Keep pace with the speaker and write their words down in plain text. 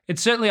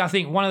it's certainly, I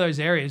think, one of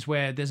those areas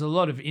where there's a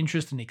lot of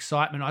interest and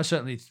excitement. I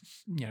certainly,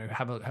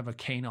 have a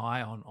keen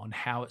eye on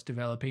how it's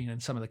developing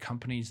and some of the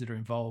companies that are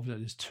involved.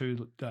 There's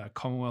two,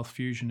 Commonwealth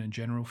Fusion and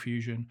General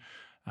Fusion.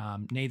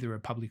 Neither are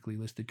publicly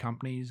listed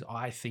companies.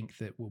 I think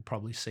that we'll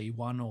probably see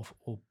one or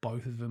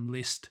both of them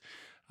list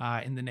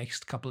in the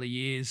next couple of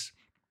years.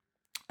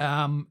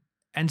 And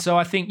so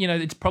I think,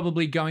 it's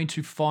probably going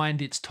to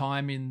find its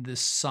time in the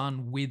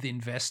sun with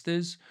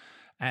investors,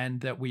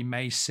 and that we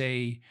may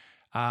see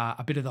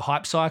a bit of the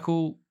hype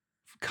cycle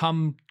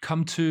come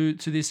to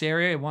this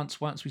area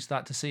once we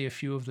start to see a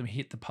few of them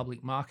hit the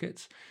public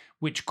markets,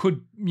 which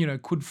could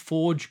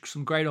forge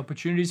some great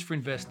opportunities for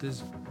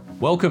investors.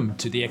 Welcome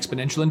to the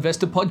Exponential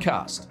Investor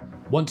Podcast.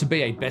 Want to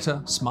be a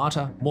better,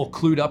 smarter, more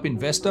clued up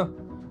investor?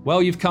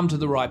 Well, you've come to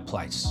the right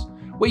place.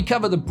 We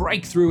cover the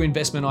breakthrough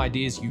investment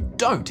ideas you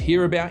don't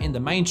hear about in the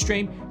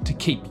mainstream to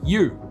keep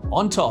you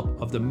on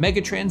top of the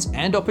megatrends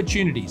and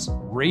opportunities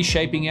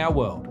reshaping our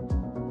world.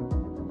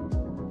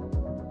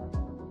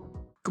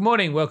 Good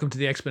morning. Welcome to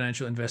the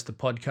Exponential Investor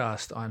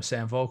Podcast. I'm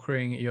Sam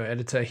Volkering, your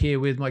editor,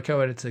 here with my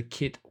co-editor,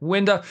 Kit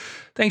Wender.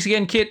 Thanks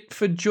again, Kit,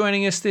 for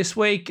joining us this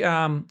week.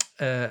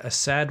 A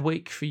sad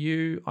week for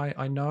you.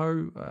 I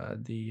know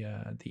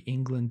the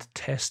England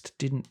test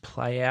didn't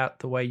play out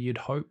the way you'd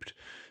hoped.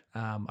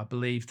 I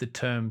believe the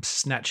term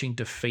snatching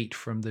defeat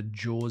from the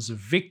jaws of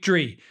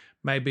victory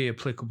may be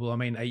applicable. I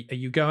mean, are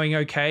you going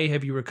okay?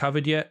 Have you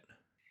recovered yet?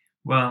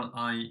 Well,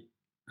 I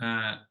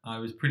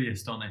was pretty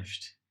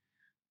astonished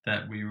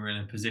that we were in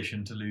a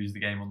position to lose the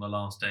game on the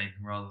last day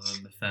rather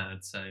than the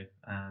third. So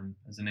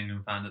as an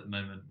England fan at the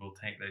moment, we'll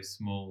take those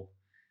small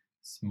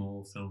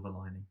silver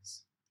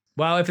linings.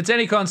 Well, if it's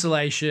any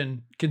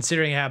consolation,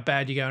 considering how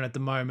bad you're going at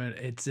the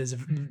moment, there's a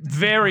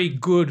very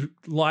good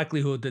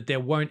likelihood that there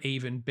won't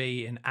even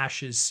be an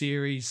Ashes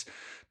series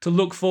to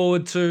look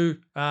forward to.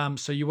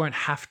 So you won't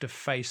have to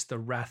face the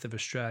wrath of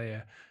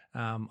Australia.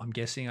 I'm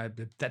guessing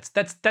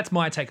that's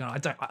my take on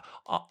it.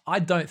 I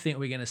don't think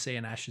we're going to see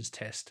an Ashes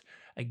test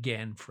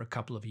again for a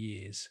couple of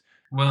years.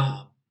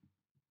 Well,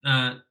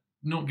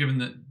 not given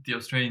that the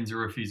Australians are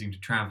refusing to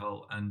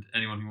travel, and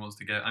anyone who wants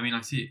to go. I mean,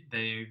 I see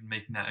they're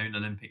making their own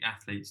Olympic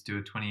athletes do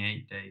a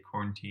 28-day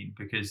quarantine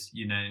because,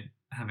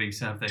 having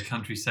served their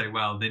country so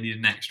well, they need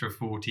an extra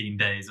 14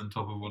 days on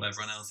top of what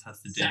everyone else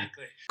has to do.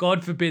 Exactly.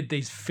 God forbid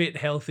these fit,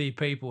 healthy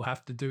people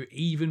have to do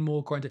even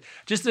more quarantine.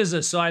 Just as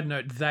a side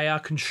note, they are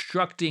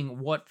constructing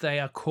what they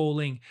are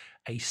calling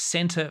a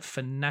Centre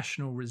for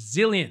National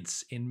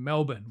Resilience in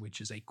Melbourne,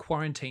 which is a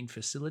quarantine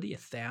facility,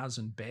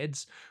 1,000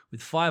 beds,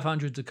 with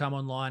 500 to come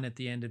online at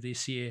the end of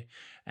this year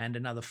and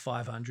another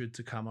 500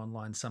 to come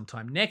online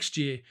sometime next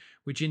year,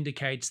 which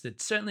indicates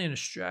that certainly in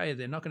Australia,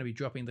 they're not going to be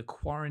dropping the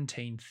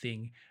quarantine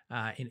thing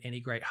in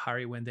any great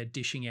hurry when they're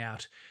dishing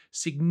out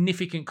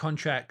significant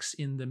contracts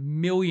in the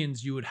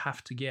millions, you would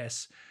have to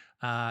guess,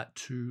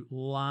 to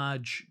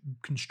large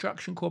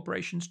construction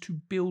corporations to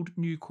build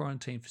new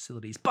quarantine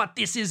facilities. But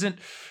this isn't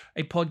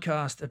a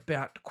podcast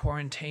about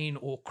quarantine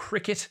or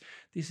cricket.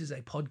 This is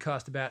a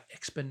podcast about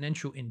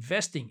exponential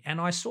investing.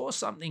 And I saw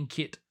something,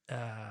 Kit,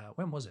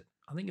 when was it?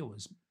 I think it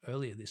was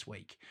earlier this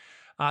week,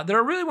 that I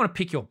really want to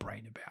pick your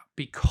brain about,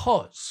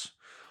 because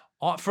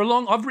I've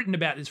written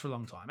about this for a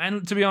long time,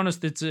 and to be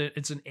honest, it's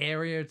an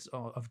area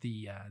of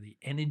the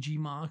energy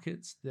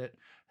markets that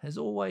has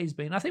always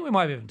been. I think we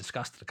might have even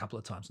discussed it a couple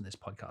of times on this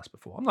podcast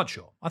before. I'm not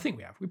sure. I think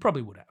we have. We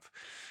probably would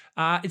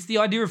have. It's the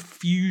idea of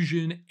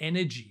fusion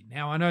energy.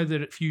 Now, I know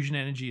that fusion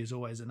energy is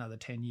always another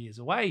 10 years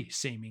away,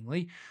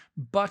 seemingly,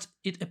 but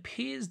it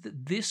appears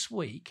that this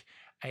week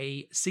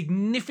a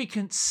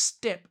significant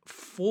step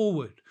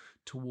forward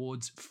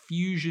towards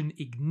fusion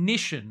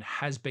ignition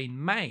has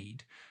been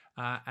made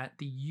at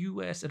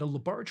a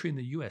laboratory in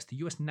the US, the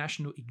US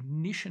National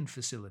Ignition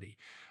Facility.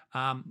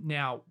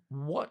 Now,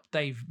 what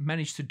they've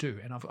managed to do,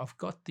 and I've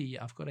got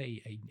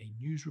a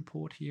news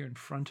report here in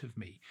front of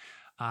me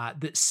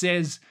that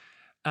says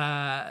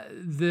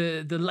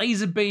the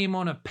laser beam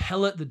on a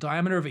pellet the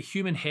diameter of a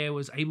human hair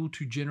was able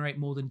to generate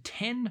more than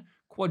 10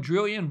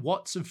 quadrillion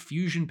watts of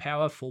fusion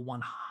power for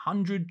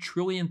 100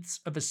 trillionths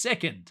of a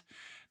second.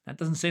 That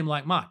doesn't seem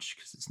like much,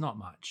 because it's not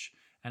much.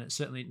 And it's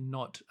certainly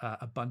not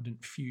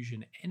abundant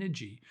fusion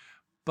energy,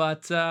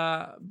 but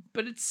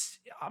it's.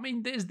 I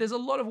mean, there's a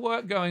lot of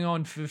work going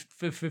on for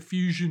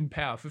fusion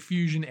power, for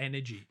fusion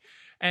energy,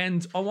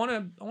 and I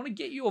want to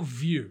get your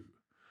view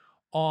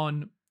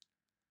on,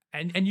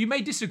 and you may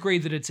disagree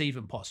that it's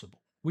even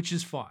possible, which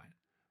is fine,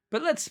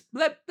 but let's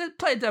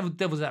play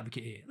devil's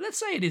advocate here. Let's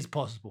say it is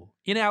possible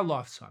in our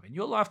lifetime, in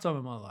your lifetime,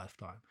 in my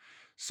lifetime,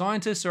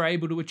 scientists are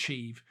able to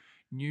achieve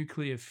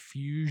nuclear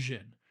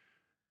fusion.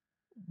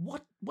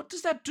 What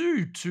does that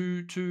do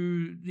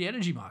to the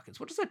energy markets?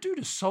 What does that do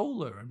to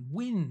solar and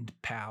wind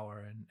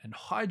power and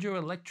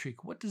hydroelectric?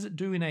 What does it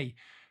do in a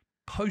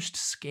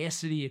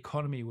post-scarcity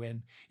economy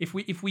when if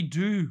we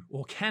do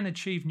or can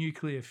achieve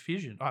nuclear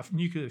fusion?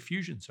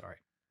 Sorry.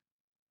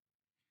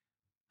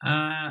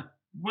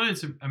 Well,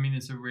 it's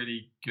a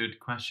really good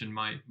question.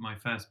 My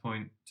first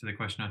point to the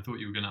question I thought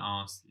you were going to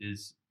ask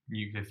is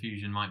nuclear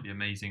fusion might be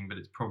amazing, but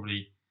it's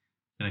probably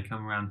going to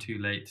come around too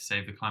late to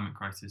save the climate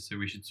crisis. So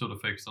we should sort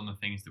of focus on the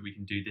things that we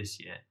can do this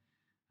year,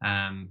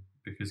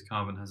 because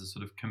carbon has a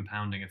sort of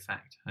compounding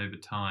effect over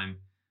time.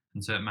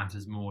 And so it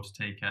matters more to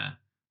take a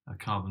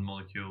carbon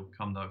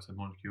dioxide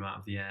molecule out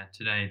of the air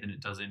today than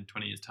it does in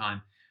 20 years'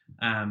 time.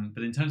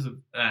 But in terms of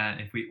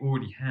if we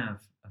already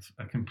have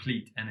a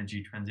complete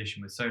energy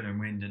transition with solar and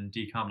wind and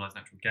decarbonised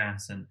natural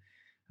gas and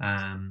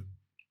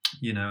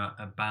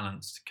a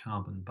balanced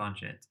carbon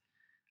budget,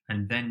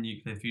 and then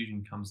nuclear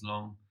fusion comes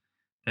along,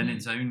 then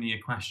it's only a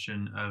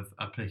question of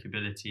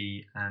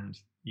applicability and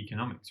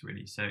economics,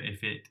 really. So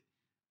if it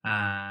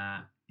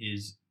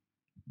is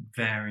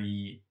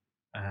very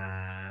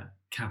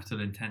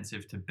capital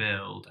intensive to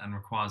build and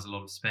requires a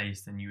lot of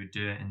space, then you would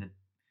do it in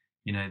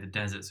the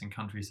deserts and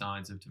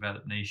countrysides of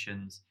developed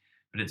nations.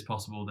 But it's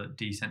possible that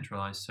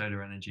decentralized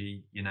solar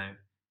energy,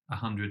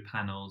 100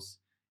 panels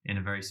in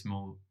a very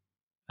small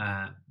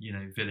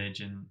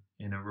village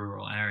in a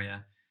rural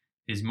area,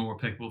 is more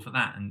applicable for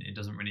that, and it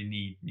doesn't really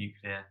need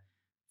nuclear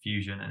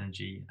fusion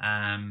energy.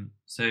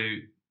 So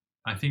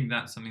I think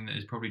that's something that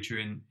is probably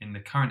true in the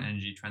current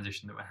energy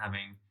transition that we're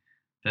having,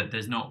 that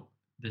there's no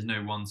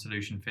one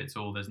solution fits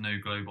all. There's no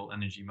global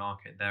energy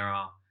market. There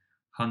are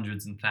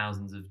hundreds and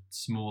thousands of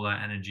smaller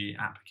energy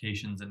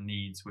applications and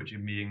needs which are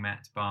being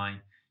met by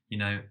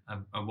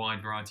a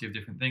wide variety of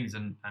different things,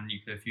 and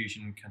nuclear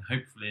fusion can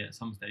hopefully at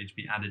some stage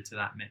be added to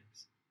that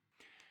mix.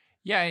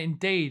 Yeah,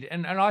 indeed,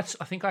 and I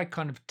think I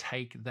kind of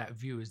take that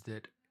view as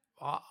that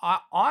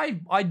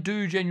I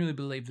do genuinely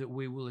believe that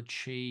we will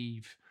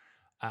achieve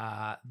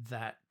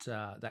that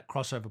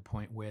crossover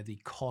point where the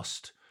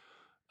cost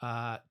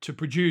to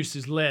produce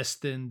is less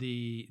than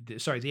the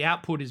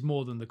output is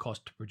more than the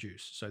cost to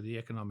produce. So the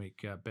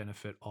economic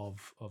benefit of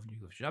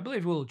nuclear fusion, I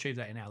believe we'll achieve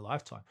that in our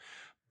lifetime.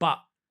 But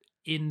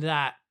in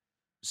that,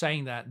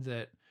 saying that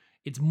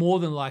it's more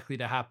than likely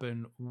to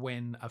happen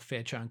when a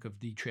fair chunk of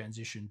the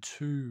transition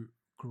to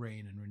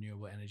green and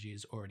renewable energy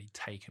has already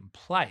taken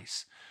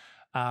place.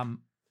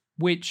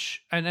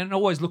 Which and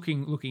always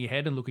looking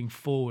ahead and looking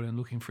forward and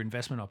looking for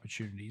investment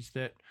opportunities,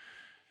 that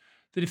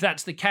if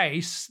that's the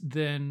case,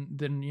 then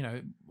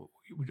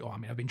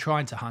I've been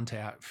trying to hunt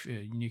out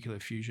nuclear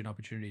fusion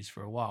opportunities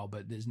for a while,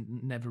 but there's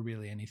never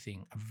really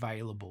anything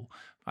available.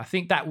 I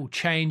think that will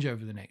change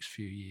over the next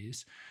few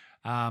years,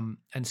 and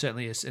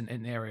certainly it's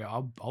an area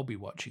I'll be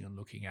watching and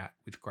looking at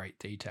with great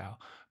detail.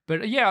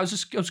 But yeah, I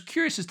was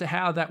curious as to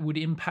how that would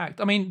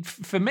impact. I mean,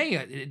 for me,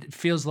 it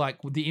feels like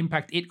the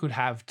impact it could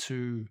have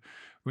to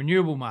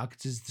renewable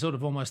markets is sort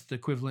of almost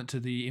equivalent to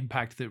the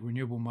impact that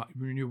renewable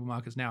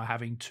markets now are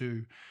having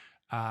to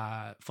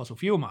fossil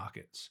fuel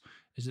markets,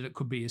 is that it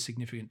could be a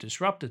significant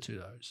disruptor to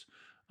those.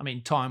 I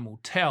mean, time will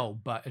tell,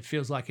 but it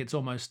feels like it's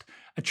almost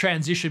a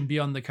transition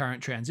beyond the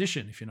current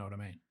transition, if you know what I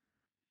mean.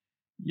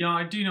 Yeah,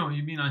 I do know what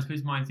you mean. I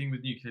suppose my thing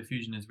with nuclear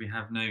fusion is we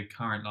have no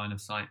current line of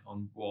sight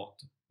on what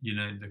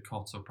the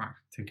costs or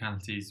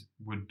practicalities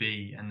would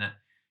be, and that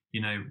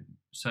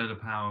solar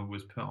power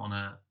was put on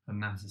a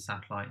NASA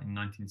satellite in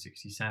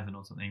 1967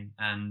 or something,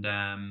 and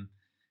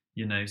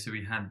so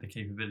we had the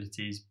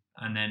capabilities,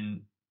 and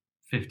then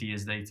 50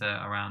 years later,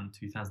 around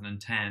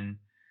 2010,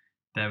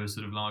 there was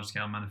sort of large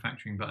scale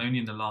manufacturing, but only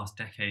in the last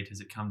decade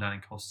has it come down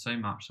in cost so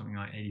much, something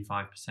like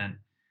 85%,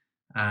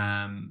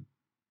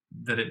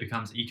 that it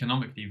becomes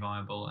economically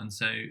viable. And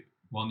so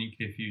while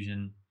nuclear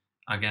fusion,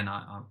 again,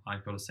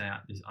 I've got to say,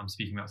 I'm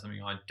speaking about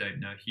something I don't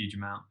know a huge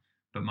amount,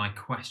 but my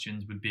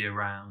questions would be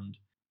around.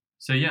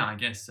 So yeah, I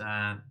guess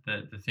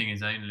the thing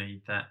is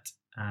only that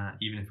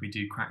even if we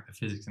do crack the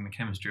physics and the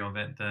chemistry of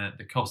it,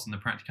 the costs and the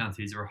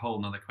practicalities are a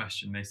whole nother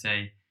question. They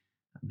say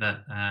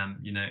that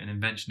an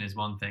invention is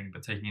one thing,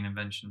 but taking an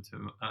invention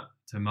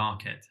to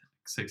market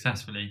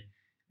successfully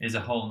is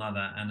a whole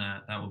nother, and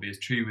that will be as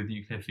true with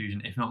nuclear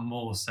fusion, if not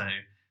more so,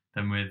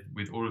 than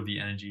with all of the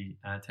energy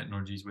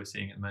technologies we're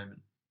seeing at the moment.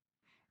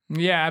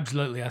 Yeah,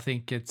 absolutely. I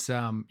think it's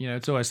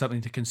it's always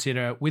something to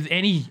consider with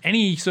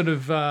any sort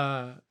of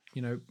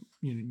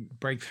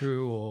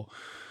breakthrough or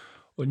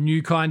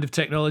new kind of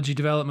technology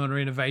development or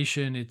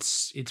innovation.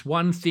 It's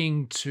one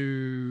thing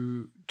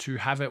to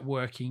have it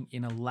working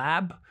in a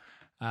lab.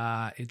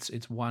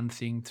 It's one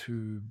thing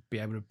to be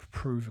able to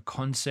prove a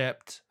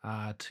concept,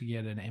 to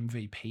get an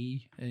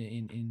MVP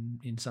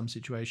in some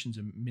situations,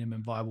 a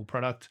minimum viable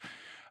product.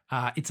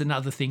 It's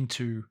another thing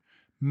to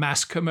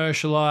mass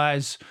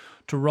commercialize,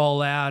 to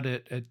roll out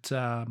at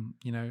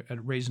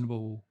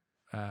reasonable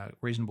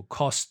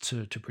cost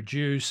to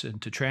produce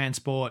and to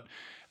transport,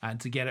 and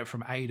to get it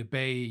from A to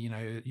B.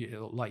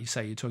 Like you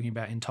say, you're talking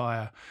about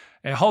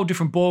a whole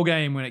different ball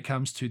game when it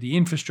comes to the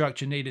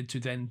infrastructure needed to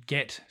then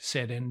get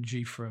said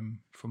energy from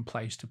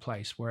place to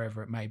place,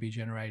 wherever it may be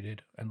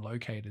generated and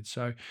located.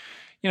 So,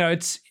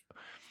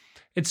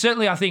 it's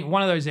certainly, I think,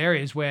 one of those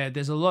areas where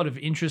there's a lot of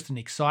interest and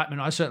excitement.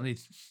 I certainly,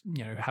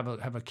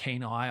 have a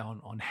keen eye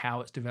on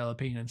how it's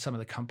developing and some of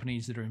the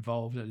companies that are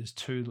involved. There's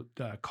two,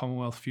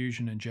 Commonwealth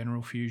Fusion and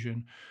General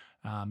Fusion.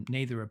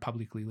 Neither are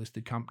publicly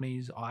listed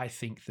companies. I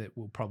think that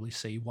we'll probably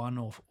see one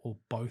or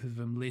both of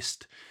them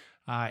list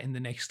in the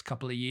next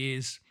couple of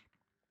years.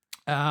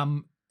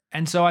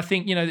 And so I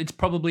think, it's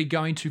probably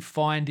going to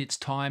find its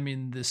time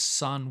in the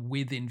sun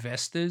with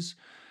investors,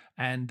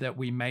 and that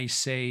we may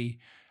see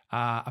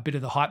a bit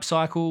of the hype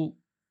cycle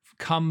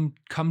come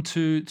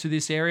to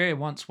this area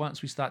once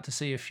we start to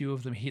see a few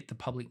of them hit the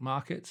public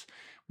markets,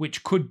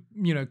 which could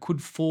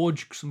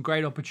forge some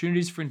great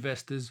opportunities for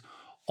investors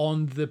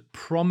on the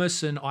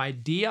promise and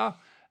idea,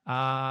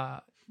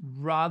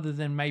 rather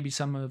than maybe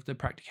some of the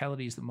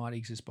practicalities that might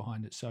exist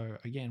behind it. So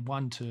again,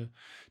 one to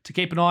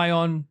keep an eye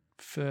on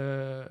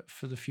for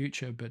the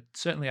future. But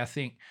certainly I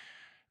think,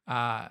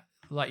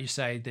 like you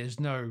say, there's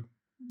no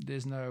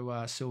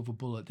silver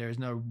bullet. There is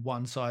no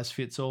one size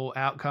fits all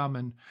outcome,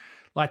 and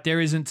like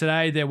there isn't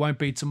today, there won't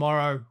be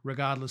tomorrow,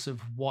 regardless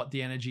of what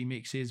the energy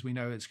mix is. We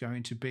know it's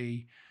going to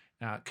be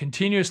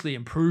continuously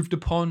improved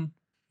upon,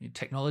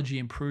 technology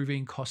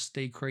improving, costs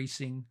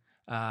decreasing,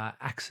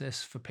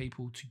 access for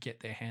people to get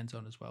their hands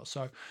on as well.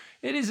 So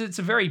it's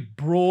a very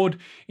broad,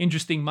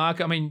 interesting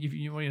market. I mean, if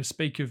you want to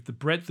speak of the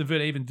breadth of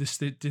it, even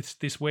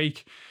this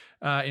week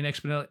in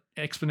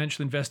Exponential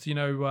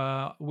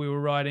Investor, we were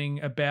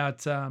writing about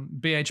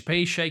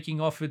BHP shaking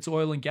off its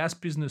oil and gas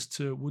business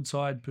to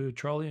Woodside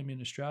Petroleum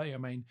in Australia. I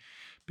mean,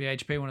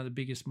 BHP, one of the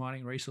biggest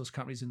mining resource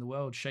companies in the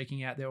world,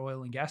 shaking out their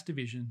oil and gas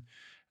division.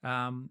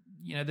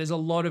 There's a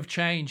lot of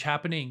change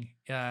happening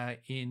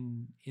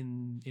in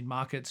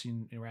markets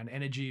around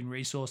energy and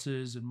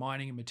resources and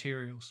mining and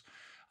materials,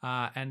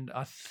 and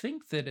I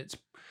think that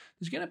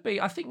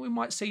I think we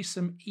might see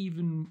some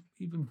even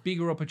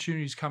bigger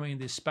opportunities coming in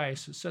this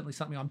space. It's certainly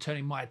something I'm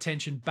turning my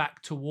attention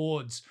back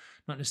towards,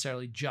 not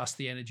necessarily just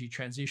the energy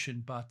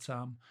transition, but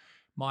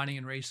mining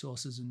and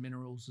resources and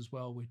minerals as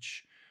well,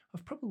 which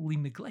I've probably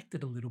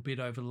neglected a little bit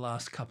over the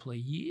last couple of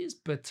years,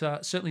 but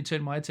certainly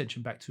turned my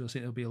attention back to. I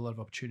think there'll be a lot of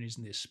opportunities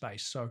in this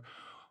space. So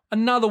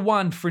another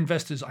one for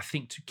investors, I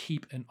think, to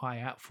keep an eye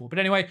out for. But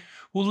anyway,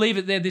 we'll leave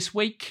it there this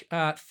week.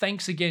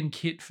 Thanks again,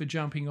 Kit, for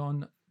jumping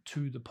on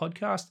to the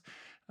podcast.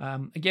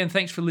 Again,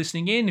 thanks for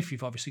listening in. If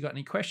you've obviously got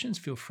any questions,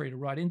 feel free to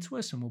write into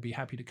us and we'll be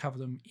happy to cover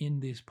them in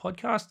this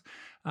podcast.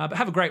 But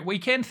have a great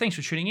weekend. Thanks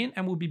for tuning in,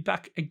 and we'll be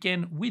back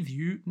again with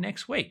you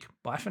next week.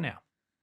 Bye for now.